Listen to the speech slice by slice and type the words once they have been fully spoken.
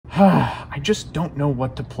I just don't know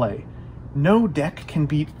what to play. No deck can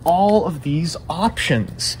beat all of these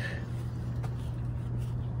options.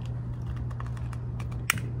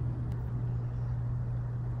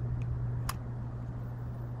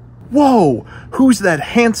 Whoa! Who's that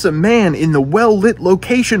handsome man in the well-lit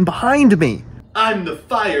location behind me? I'm the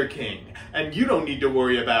Fire King, and you don't need to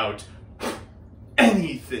worry about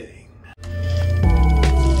anything.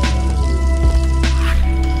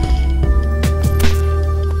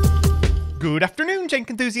 Good afternoon, jank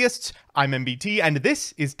enthusiasts. I'm MBT, and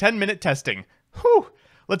this is 10-Minute Testing. Whew!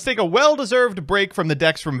 Let's take a well-deserved break from the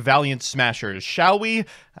decks from Valiant Smashers, shall we?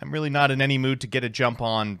 I'm really not in any mood to get a jump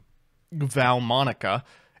on Val Monica.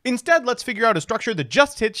 Instead, let's figure out a structure that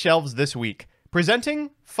just hit shelves this week. Presenting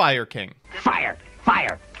Fire King. Fire!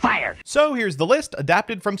 Fire! Fire! So here's the list,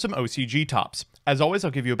 adapted from some OCG tops. As always, I'll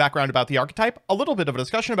give you a background about the archetype, a little bit of a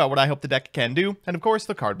discussion about what I hope the deck can do, and of course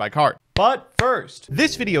the card by card. But first,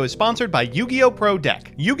 this video is sponsored by Yu-Gi-Oh! Pro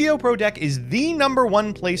Deck. Yu-Gi-Oh! Pro Deck is the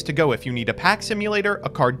 #1 place to go if you need a pack simulator, a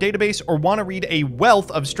card database, or want to read a wealth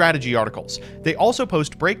of strategy articles. They also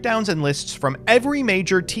post breakdowns and lists from every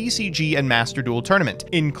major TCG and Master Duel tournament,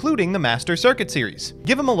 including the Master Circuit series.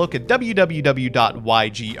 Give them a look at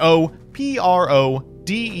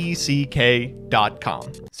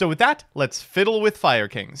www.ygoprodeck.com. So with that, let's fiddle with Fire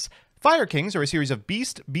Kings. Fire Kings are a series of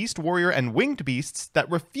beast, beast warrior, and winged beasts that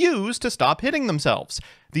refuse to stop hitting themselves.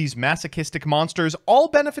 These masochistic monsters all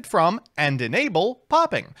benefit from, and enable,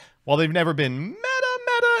 popping. While they've never been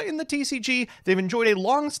meta in the TCG, they've enjoyed a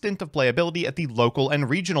long stint of playability at the local and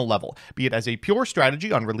regional level, be it as a pure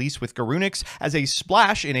strategy on release with Garunix, as a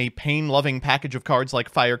splash in a pain-loving package of cards like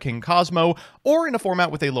Fire King Cosmo, or in a format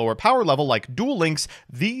with a lower power level like Duel Links.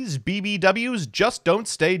 These BBWs just don't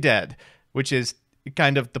stay dead, which is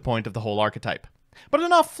kind of the point of the whole archetype. But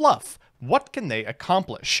enough fluff. What can they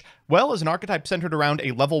accomplish? Well, as an archetype centered around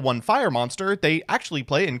a level 1 fire monster, they actually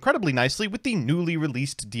play incredibly nicely with the newly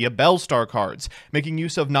released Diabellstar cards, making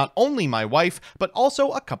use of not only My Wife, but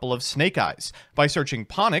also a couple of Snake Eyes. By searching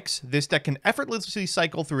Ponix, this deck can effortlessly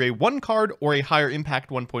cycle through a 1 card or a higher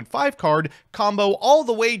impact 1.5 card combo all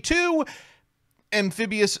the way to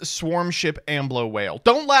Amphibious Swarm Ship Amblo Whale.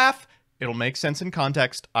 Don't laugh! It'll make sense in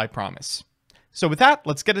context, I promise. So with that,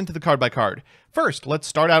 let's get into the card by card. First, let's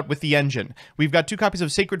start out with the engine. We've got 2 copies of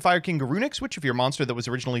Sacred Fire King Garunix, which if your monster that was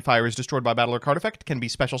originally fire is destroyed by battle or card effect, can be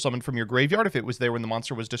special summoned from your graveyard if it was there when the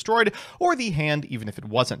monster was destroyed, or the hand even if it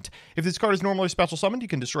wasn't. If this card is normally special summoned, you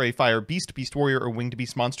can destroy a fire beast, beast warrior, or winged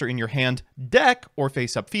beast monster in your hand, deck, or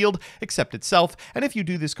face-up field, except itself, and if you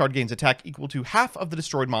do, this card gains attack equal to half of the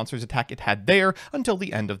destroyed monster's attack it had there until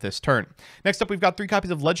the end of this turn. Next up, we've got 3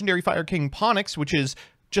 copies of Legendary Fire King Ponix, which is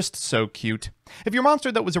just so cute. If your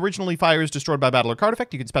monster that was originally fire is destroyed by battle or card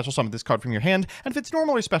effect, you can special summon this card from your hand, and if it's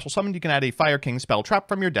normally special summoned, you can add a Fire King spell trap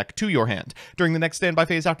from your deck to your hand. During the next standby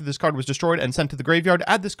phase after this card was destroyed and sent to the graveyard,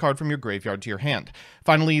 add this card from your graveyard to your hand.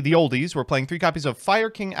 Finally, the oldies, we're playing 3 copies of Fire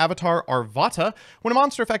King Avatar Arvata. When a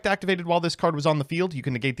monster effect activated while this card was on the field, you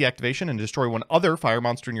can negate the activation and destroy 1 other fire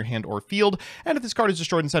monster in your hand or field, and if this card is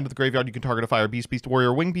destroyed and sent to the graveyard, you can target a fire beast, beast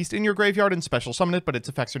warrior, or winged beast in your graveyard and special summon it, but its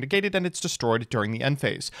effects are negated and it's destroyed during the end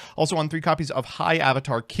phase. Also on 3 copies of High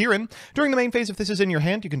Avatar Kirin. During the main phase, if this is in your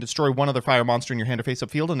hand, you can destroy 1 other fire monster in your hand or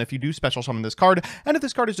face-up field, and if you do, special summon this card. And if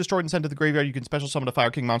this card is destroyed and sent to the graveyard, you can special summon a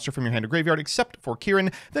Fire King monster from your hand or graveyard, except for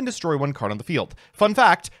Kirin, then destroy 1 card on the field. Fun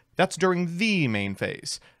fact, that's during the main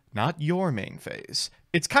phase, not your main phase.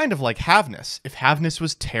 It's kind of like Havness, if Havness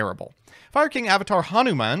was terrible. Fire King Avatar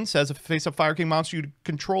Hanuman says if a face-up Fire King monster you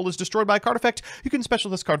control is destroyed by a card effect, you can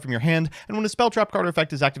special this card from your hand, and when a spell trap card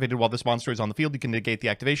effect is activated while this monster is on the field, you can negate the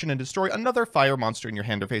activation and destroy another fire monster in your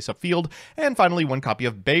hand or face-up field. And finally, 1 copy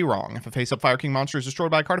of Beirong. If a face-up Fire King monster is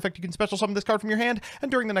destroyed by a card effect, you can special summon this card from your hand,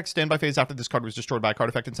 and during the next standby phase after this card was destroyed by a card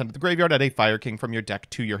effect and sent to the graveyard, add a Fire King from your deck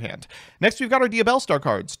to your hand. Next, we've got our Diabellstar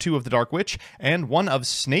cards, 2 of the Dark Witch, and 1 of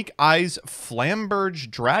Snake Eyes Flamberge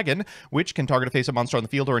Dragon, which can target a face-up monster on the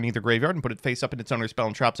field or in either graveyard and put it face-up in its owner's spell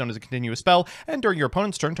and trap zone as a continuous spell, and during your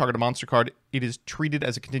opponent's turn, target a monster card. It is treated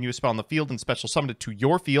as a continuous spell on the field and special summon it to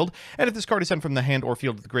your field, and if this card is sent from the hand or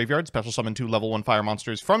field to the graveyard, special summon 2 level 1 fire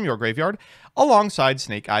monsters from your graveyard, alongside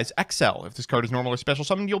Snake Eyes XL. If this card is normal or special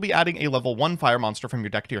summoned, you'll be adding a level 1 fire monster from your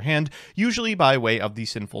deck to your hand, usually by way of the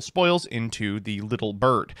Sinful Spoils into the Little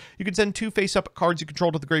Bird. You can send 2 face-up cards you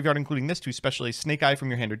control to the graveyard, including this, to special a Snake Eye from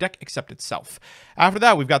your hand or deck, except itself. After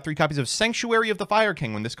that, we've got 3 copies of Sanctuary of the Fire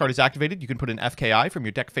King. When this card is activated, activated, you can put an FKI from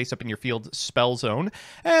your deck face up in your field spell zone.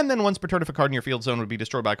 And then once per turn, if a card in your field zone would be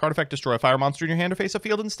destroyed by a card effect, destroy a fire monster in your hand or face up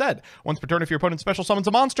field instead. Once per turn, if your opponent special summons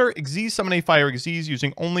a monster, Xyz summon a Fire Xyz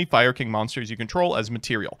using only Fire King monsters you control as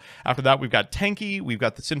material. After that, we've got Tanky, we've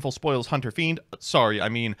got the Sinful Spoils Hunter Fiend,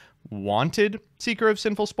 Wanted Seeker of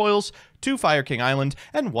Sinful Spoils, 2 Fire King Island,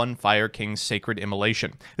 and 1 Fire King Sacred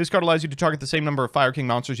Immolation. This card allows you to target the same number of Fire King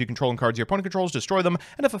monsters you control and cards your opponent controls, destroy them,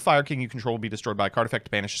 and if a Fire King you control will be destroyed by a card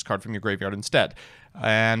effect, banish this card from your graveyard instead.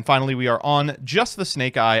 And finally, we are on just the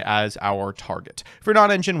Snake Eye as our target. For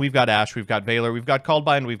non-engine, we've got Ash, we've got Valor, we've got Called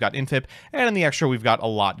By, and we've got Infip, and in the extra, we've got a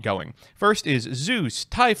lot going. First is Zeus,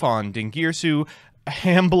 Typhon, Dingirsu,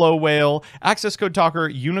 Hamblow Whale, Access Code Talker,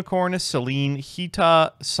 Unicorn, Selene,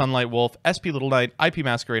 Hita, Sunlight Wolf, SP Little Knight, IP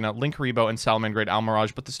Masquerena, Link Haribo, and Salamangrade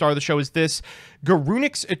Almirage. But the star of the show is this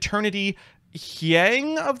Garunix Eternity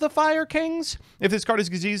Hyang of the Fire Kings. If this card is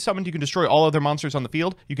Xyz summoned, you can destroy all other monsters on the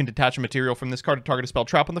field. You can detach a material from this card to target a spell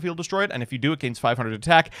trap on the field, destroy it, and if you do, it gains 500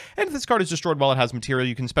 attack. And if this card is destroyed while it has material,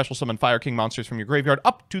 you can special summon Fire King monsters from your graveyard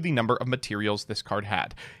up to the number of materials this card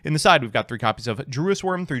had. In the side, we've got 3 copies of Druis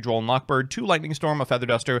Worm, 3 Droll and Lockbird, 2 Lightning Storm, a Feather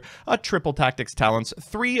Duster, a Triple Tactics Talents,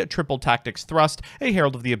 3 Triple Tactics Thrust, a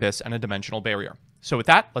Herald of the Abyss, and a Dimensional Barrier. So with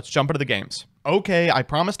that, let's jump into the games. Okay, I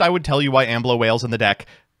promised I would tell you why Amblo Whale's in the deck,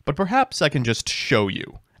 but perhaps I can just show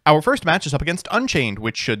you. Our first match is up against Unchained,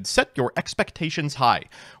 which should set your expectations high.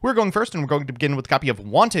 We're going first, and we're going to begin with a copy of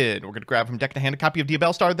Wanted. We're going to grab from deck to hand a copy of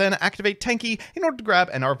Diabellstar, then activate Tanky in order to grab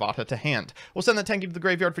an Arvata to hand. We'll send that Tanky to the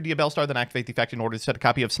graveyard for Diabellstar, then activate the effect in order to set a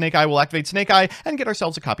copy of Snake Eye. We'll activate Snake Eye and get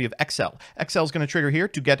ourselves a copy of XL. XL is going to trigger here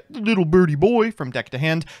to get Little Birdie Boy from deck to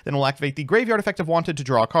hand. Then we'll activate the graveyard effect of Wanted to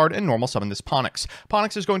draw a card and normal summon this Ponix.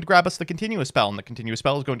 Ponix is going to grab us the Continuous Spell, and the Continuous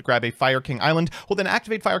Spell is going to grab a Fire King Island. We'll then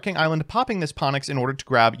activate Fire King Island, popping this Ponix in order to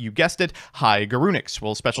grab, you guessed it, High Garunix.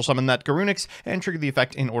 We'll special summon that Garunix and trigger the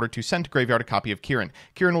effect in order to send to graveyard a copy of Kieran.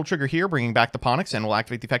 Kieran will trigger here, bringing back the Ponix, and we'll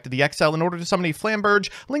activate the effect of the XL in order to summon a Flamberge,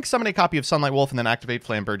 Link summon a copy of Sunlight Wolf, and then activate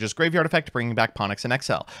Flamberge's graveyard effect, bringing back Ponix and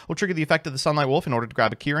XL. We'll trigger the effect of the Sunlight Wolf in order to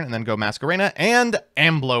grab a Kieran, and then go Masquerena and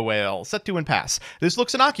Amblo Whale. Set 2 and pass. This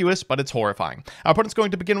looks innocuous, but it's horrifying. Our opponent's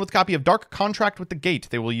going to begin with a copy of Dark Contract with the Gate.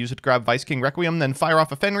 They will use it to grab Vice King Requiem, then fire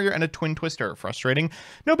off a Fenrir and a Twin Twister. Frustrating.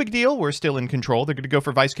 No big deal. We're still in control. They're going to go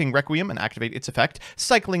for Vice King Requiem and activate its effect,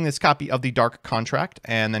 cycling this copy of the Dark Contract,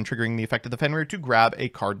 and then triggering the effect of the Fenrir to grab a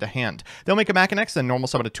card to hand. They'll make a Machinex, then normal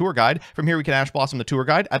summon a Tour Guide. From here, we can Ash Blossom the Tour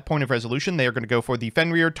Guide. At point of resolution, they are going to go for the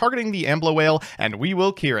Fenrir, targeting the Amblo Whale, and we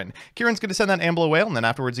will Kieran. Kieran's going to send that Amblo Whale, and then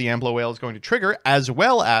afterwards, the Amblo Whale is going to trigger, as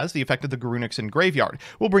well as the effect of the Garunix in graveyard.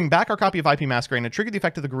 We'll bring back our copy of IP Masquerade and trigger the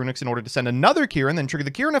effect of the Garunix in order to send another Kieran, then trigger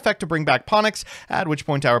the Kieran effect to bring back Ponix, at which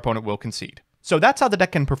point our opponent will concede. So that's how the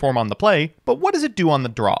deck can perform on the play, but what does it do on the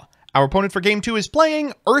draw? Our opponent for Game 2 is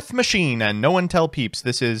playing Earth Machine, and no one tell peeps,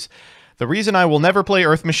 this is the reason I will never play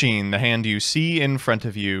Earth Machine, the hand you see in front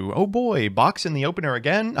of you. Oh boy, box in the opener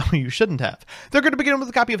again? Oh, you shouldn't have. They're going to begin with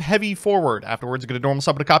a copy of Heavy Forward. Afterwards, they're going to normal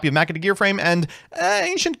summon a copy of Machina Gearframe, and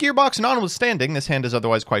Ancient Gearbox notwithstanding, this hand is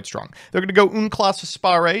otherwise quite strong. They're going to go Unclass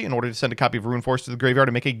Spare in order to send a copy of Rune Force to the graveyard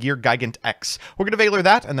and make a Gear Gigant X. We're going to Valor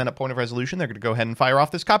that, and then at point of resolution, they're going to go ahead and fire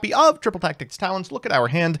off this copy of Triple Tactics Talents, look at our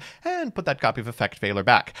hand, and put that copy of Effect Valor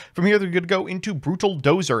back. From here, they're going to go into Brutal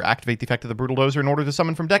Dozer, activate the effect of the Brutal Dozer in order to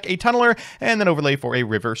summon from deck a Tunneler, and then overlay for a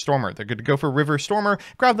River Stormer. They're good to go for River Stormer,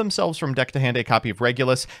 grab themselves from deck to hand a copy of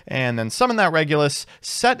Regulus, and then summon that Regulus,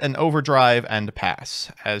 set an Overdrive, and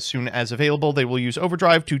pass. As soon as available, they will use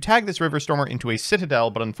Overdrive to tag this River Stormer into a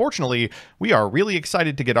Citadel, but unfortunately, we are really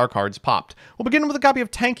excited to get our cards popped. We'll begin with a copy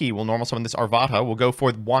of Tanky. We'll normal summon this Arvata. We'll go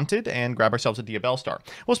for Wanted and grab ourselves a Diabellstar.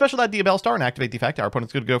 We'll special that Diabellstar and activate the effect. Our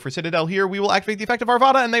opponent's going to go for Citadel here. We will activate the effect of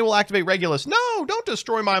Arvata, and they will activate Regulus. No, don't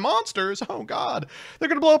destroy my monsters. Oh, God. They're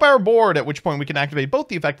going to blow up our board, at which point we can activate both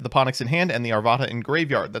the effect of the Ponix in hand and the Arvata in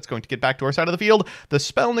graveyard. That's going to get back to our side of the field, the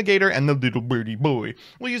Spell Negator, and the Little Birdie Boy.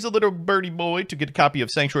 We'll use the Little Birdie Boy to get a copy of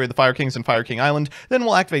Sanctuary of the Fire Kings and Fire King Island. Then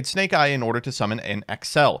we'll activate Snake Eye in order to summon an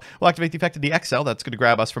XL. We'll activate the effect of the XL. That's going to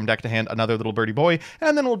grab us from deck to hand another Little Birdie Boy,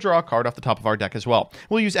 and then we'll draw a card off the top of our deck as well.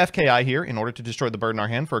 We'll use FKI here in order to destroy the bird in our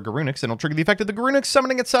hand for a Garunix, and we'll trigger the effect of the Garunix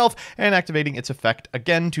summoning itself and activating its effect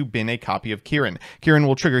again to bin a copy of Kieran. Kieran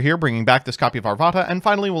will trigger here, bringing back this copy of Arvata, and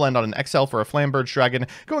finally we'll end on an XL for a Flamberge Dragon,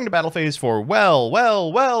 going to battle phase for well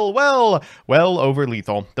over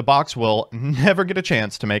lethal. The box will never get a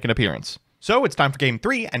chance to make an appearance. So it's time for Game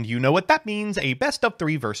 3, and you know what that means, a best of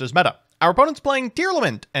 3 versus meta. Our opponent's playing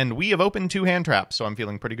Tearlament, and we have opened 2 hand traps, so I'm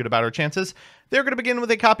feeling pretty good about our chances. They're going to begin with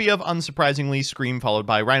a copy of, unsurprisingly, Scream followed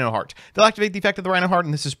by Rhino Heart. They'll activate the effect of the Rhino Heart,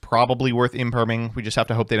 and this is probably worth imperming. We just have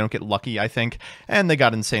to hope they don't get lucky, I think. And they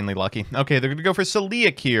got insanely lucky. Okay, they're going to go for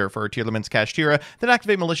Celiac here for Tearlament's Kashtira, then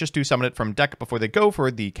activate Malicious to summon it from deck before they go for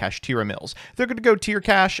the Kashtira mills. They're going to go Tear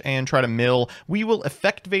Cash and try to mill. We will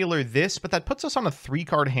Effect Veiler this, but that puts us on a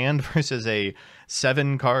 3-card hand versus a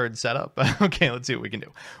 7-card setup. Okay, let's see what we can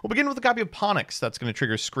do. We'll begin with a copy of Ponix. That's going to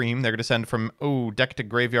trigger Scream. They're going to send from, deck to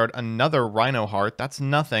graveyard another Rhino Heart. That's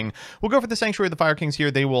nothing. We'll go for the Sanctuary of the Fire Kings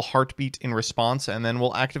here. They will Heartbeat in response, and then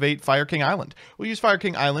we'll activate Fire King Island. We'll use Fire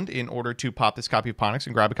King Island in order to pop this copy of Ponix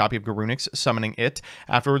and grab a copy of Garunix, summoning it.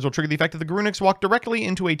 Afterwards, we'll trigger the effect of the Garunix, walk directly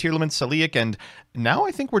into a Tearlament Celiac, and now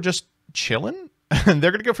I think we're just chilling.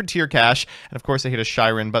 They're going to go for Tear Cash, and of course they hit a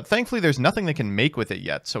Shiren, but thankfully there's nothing they can make with it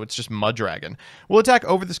yet, so it's just Mudragon. We'll attack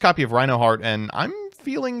over this copy of Rhino Heart, and I'm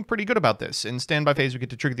feeling pretty good about this. In standby phase, we get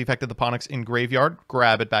to trigger the effect of the Ponix in graveyard,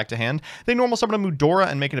 grab it back to hand. They normal summon a Mudora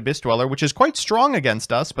and make an Abyss Dweller, which is quite strong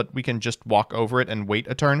against us, but we can just walk over it and wait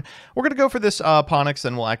a turn. We're going to go for this Ponix,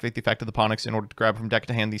 then we'll activate the effect of the Ponix in order to grab from deck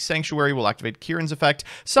to hand the Sanctuary. We'll activate Kieran's effect,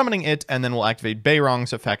 summoning it, and then we'll activate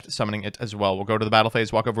Beirong's effect, summoning it as well. We'll go to the battle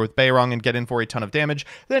phase, walk over with Beirong, and get in for a ton of damage.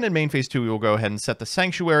 Then in main phase 2, we will go ahead and set the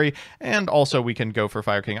Sanctuary, and also we can go for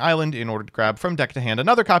Fire King Island in order to grab from deck to hand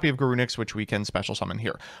another copy of Garunix, which we can special summon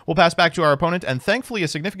here. We'll pass back to our opponent, and thankfully a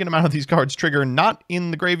significant amount of these cards trigger not in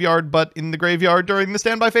the graveyard, but in the graveyard during the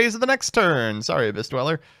standby phase of the next turn. Sorry, Abyss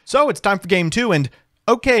Dweller. So it's time for game 2, and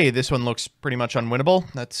okay, this one looks pretty much unwinnable.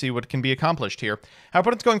 Let's see what can be accomplished here. Our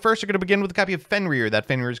opponent's going first. We're going to begin with a copy of Fenrir. That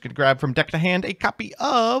Fenrir is going to grab from deck to hand a copy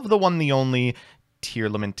of the one, the only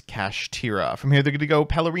Tearlament Kashtira. From here, they're going to go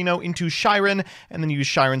Pellerino into Shiren, and then use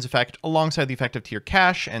Shiren's effect alongside the effect of Tear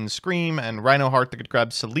Cash and Scream and Rhino Heart. They're going to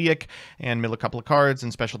grab Celiac and mill a couple of cards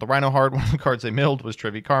and special the Rhino Heart. One of the cards they milled was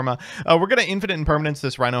Trivi Karma. We're going to Infinite Impermanence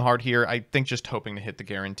this Rhino Heart here. I think just hoping to hit the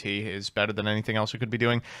guarantee is better than anything else we could be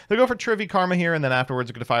doing. They'll go for Trivi Karma here, and then afterwards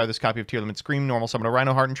they're going to fire this copy of Tearlament Scream, normal summon a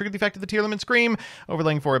Rhino Heart, and trigger the effect of the Tearlament Scream,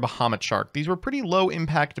 overlaying for a Bahamut Shark. These were pretty low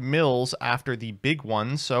impact mills after the big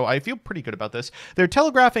ones, so I feel pretty good about this. They're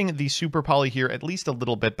telegraphing the Super Poly here at least a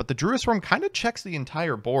little bit, but the Druisworm kind of checks the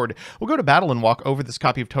entire board. We'll go to battle and walk over this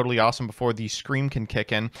copy of Totally Awesome before the Scream can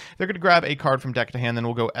kick in. They're going to grab a card from deck to hand, then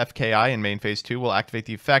we'll go FKI in main phase 2. We'll activate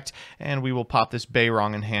the effect, and we will pop this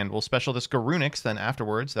Beirong in hand. We'll special this Garunix, then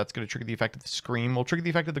afterwards, that's going to trigger the effect of the Scream. We'll trigger the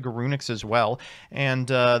effect of the Garunix as well, and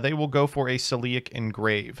they will go for a Celiac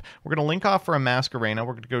Engrave. We're going to link off for a Masquerena.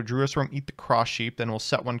 We're going to go Druisworm, eat the Cross Sheep, then we'll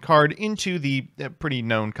set one card into the pretty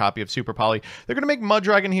known copy of Super Poly. They're going to make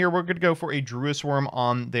Mudragon here. We're going to go for a Druisworm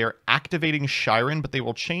on their activating Shiren, but they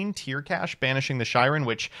will chain Tear Cash, banishing the Shiren,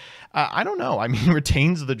 which, I don't know. I mean,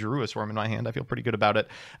 retains the Druisworm in my hand. I feel pretty good about it.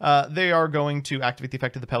 They are going to activate the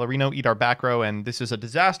effect of the Pellerino, eat our back row, and this is a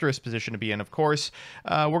disastrous position to be in, of course.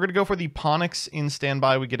 We're going to go for the Ponix in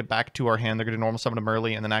standby. We get it back to our hand. They're going to normal summon a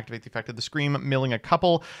Merly and then activate the effect of the Scream, milling a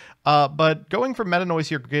couple. But going for Meta Noise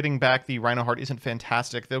here, getting back the Rhino Heart isn't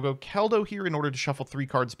fantastic. They'll go Keldo here in order to shuffle 3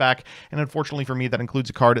 cards back, and unfortunately for me, that includes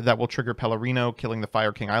a card that will trigger Pellerino, killing the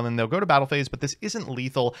Fire King Island. They'll go to battle phase, but this isn't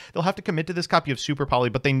lethal. They'll have to commit to this copy of Super Poly,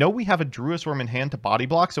 but they know we have a Druisworm in hand to body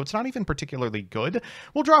block, so it's not even particularly good.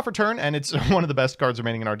 We'll draw for turn, and it's one of the best cards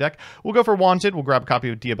remaining in our deck. We'll go for Wanted. We'll grab a copy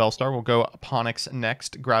of Diabellstar. We'll go Ponix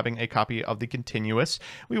next, grabbing a copy of the Continuous.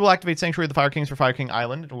 We will activate Sanctuary of the Fire Kings for Fire King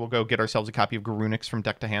Island, and we'll go get ourselves a copy of Garunix from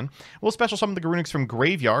deck to hand. We'll special summon the Garunix from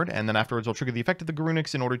graveyard, and then afterwards we'll trigger the effect of the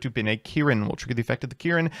Garunix in order to bin a Kieran. We'll trigger the effect of the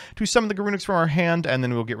Kieran to summon the Garunix from our hand, and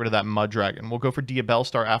then we'll get rid of that Mudragon. We'll go for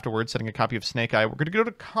Diabellstar afterwards, setting a copy of Snake Eye. We're going to go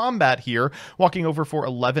to combat here, walking over for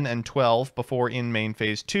 11 and 12 before in main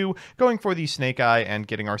phase 2, going for the Snake Eye and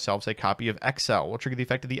getting ourselves a copy of XL. We'll trigger the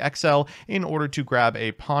effect of the XL in order to grab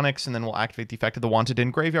a Ponix, and then we'll activate the effect of the Wanted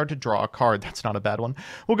in graveyard to draw a card. That's not a bad one.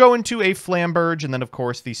 We'll go into a Flamberge, and then of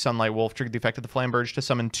course the Sunlight Wolf, trigger the effect of the Flamberge to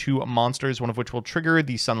summon 2 monsters, one of which will trigger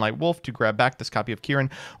the Sunlight Wolf to grab back this copy of Kieran.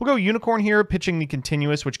 We'll go Unicorn here, pitching the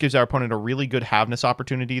Continuous, which gives our opponent a really good Havness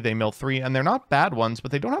opportunity. They mill 3, and they're not bad ones,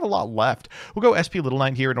 but they don't have a lot left. We'll go SP Little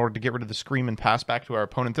Knight here in order to get rid of the Scream and pass back to our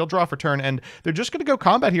opponent. They'll draw for turn, and they're just going to go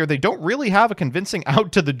combat here. They don't really have a convincing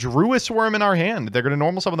out to the Druisworm in our hand. They're going to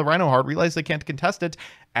normal summon the Rhino Heart, realize they can't contest it,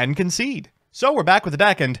 and concede. So we're back with the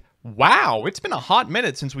deck, and wow, it's been a hot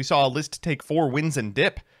minute since we saw a list take 4 wins and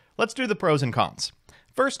dip. Let's do the pros and cons.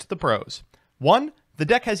 First, the pros. 1. The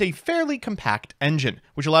deck has a fairly compact engine,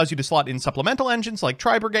 which allows you to slot in supplemental engines like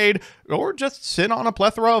Tri-Brigade, or just sit on a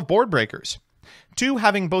plethora of board breakers. 2.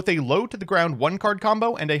 Having both a low-to-the-ground 1-card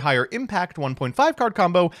combo and a higher impact 1.5-card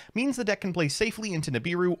combo means the deck can play safely into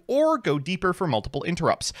Nibiru or go deeper for multiple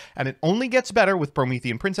interrupts, and it only gets better with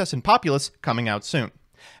Promethean Princess and Populace coming out soon.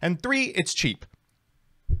 And 3, it's cheap.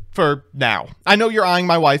 For now. I know you're eyeing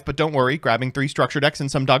my wife, but don't worry, grabbing 3 structure decks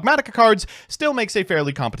and some Dogmatica cards still makes a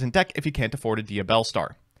fairly competent deck if you can't afford a Dia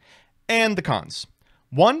Bellstar. And the cons.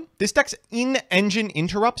 1, this deck's in-engine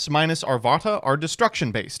interrupts minus Arvata are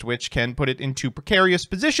destruction-based, which can put it into precarious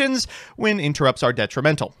positions when interrupts are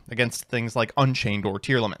detrimental, against things like Unchained or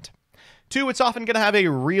Tearlament. 2, it's often going to have a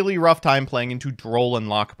really rough time playing into Droll and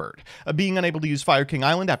Lockbird. Being unable to use Fire King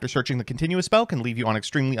Island after searching the continuous spell can leave you on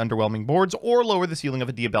extremely underwhelming boards or lower the ceiling of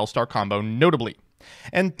a Dia Bellstar combo notably.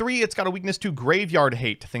 And 3, it's got a weakness to Graveyard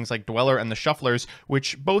Hate. Things like Dweller and the Shufflers,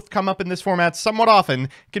 which both come up in this format somewhat often,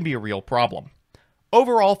 can be a real problem.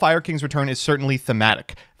 Overall, Fire King's return is certainly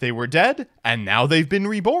thematic. They were dead, and now they've been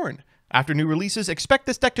reborn. After new releases, expect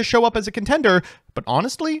this deck to show up as a contender, but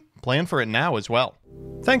honestly, plan for it now as well.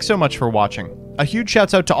 Thanks so much for watching. A huge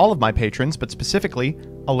shouts out to all of my patrons, but specifically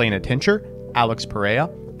Elena Tincher, Alex Perea,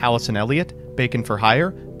 Allison Elliott, Bacon for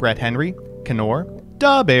Hire, Brett Henry, Kenor,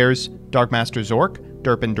 Da Bears, Darkmaster Zork,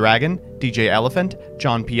 Derpin Dragon, DJ Elephant,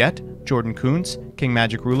 John Piet, Jordan Kuntz, King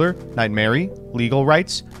Magic Ruler, Knight Mary, Legal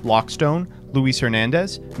Rights, Lockstone, Luis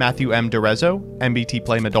Hernandez, Matthew M. Derezzo, MBT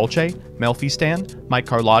Play Madolce, Melfi Stan, Mike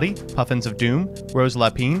Carlotti, Puffins of Doom, Rose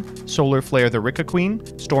Lapine, Solar Flare the Ricka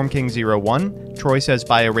Queen, Storm King 01, Troy Says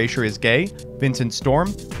By Erasure is Gay, Vincent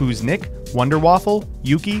Storm, Who's Nick, Wonder Waffle,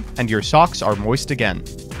 Yuki, and Your Socks Are Moist Again.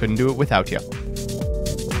 Couldn't do it without you.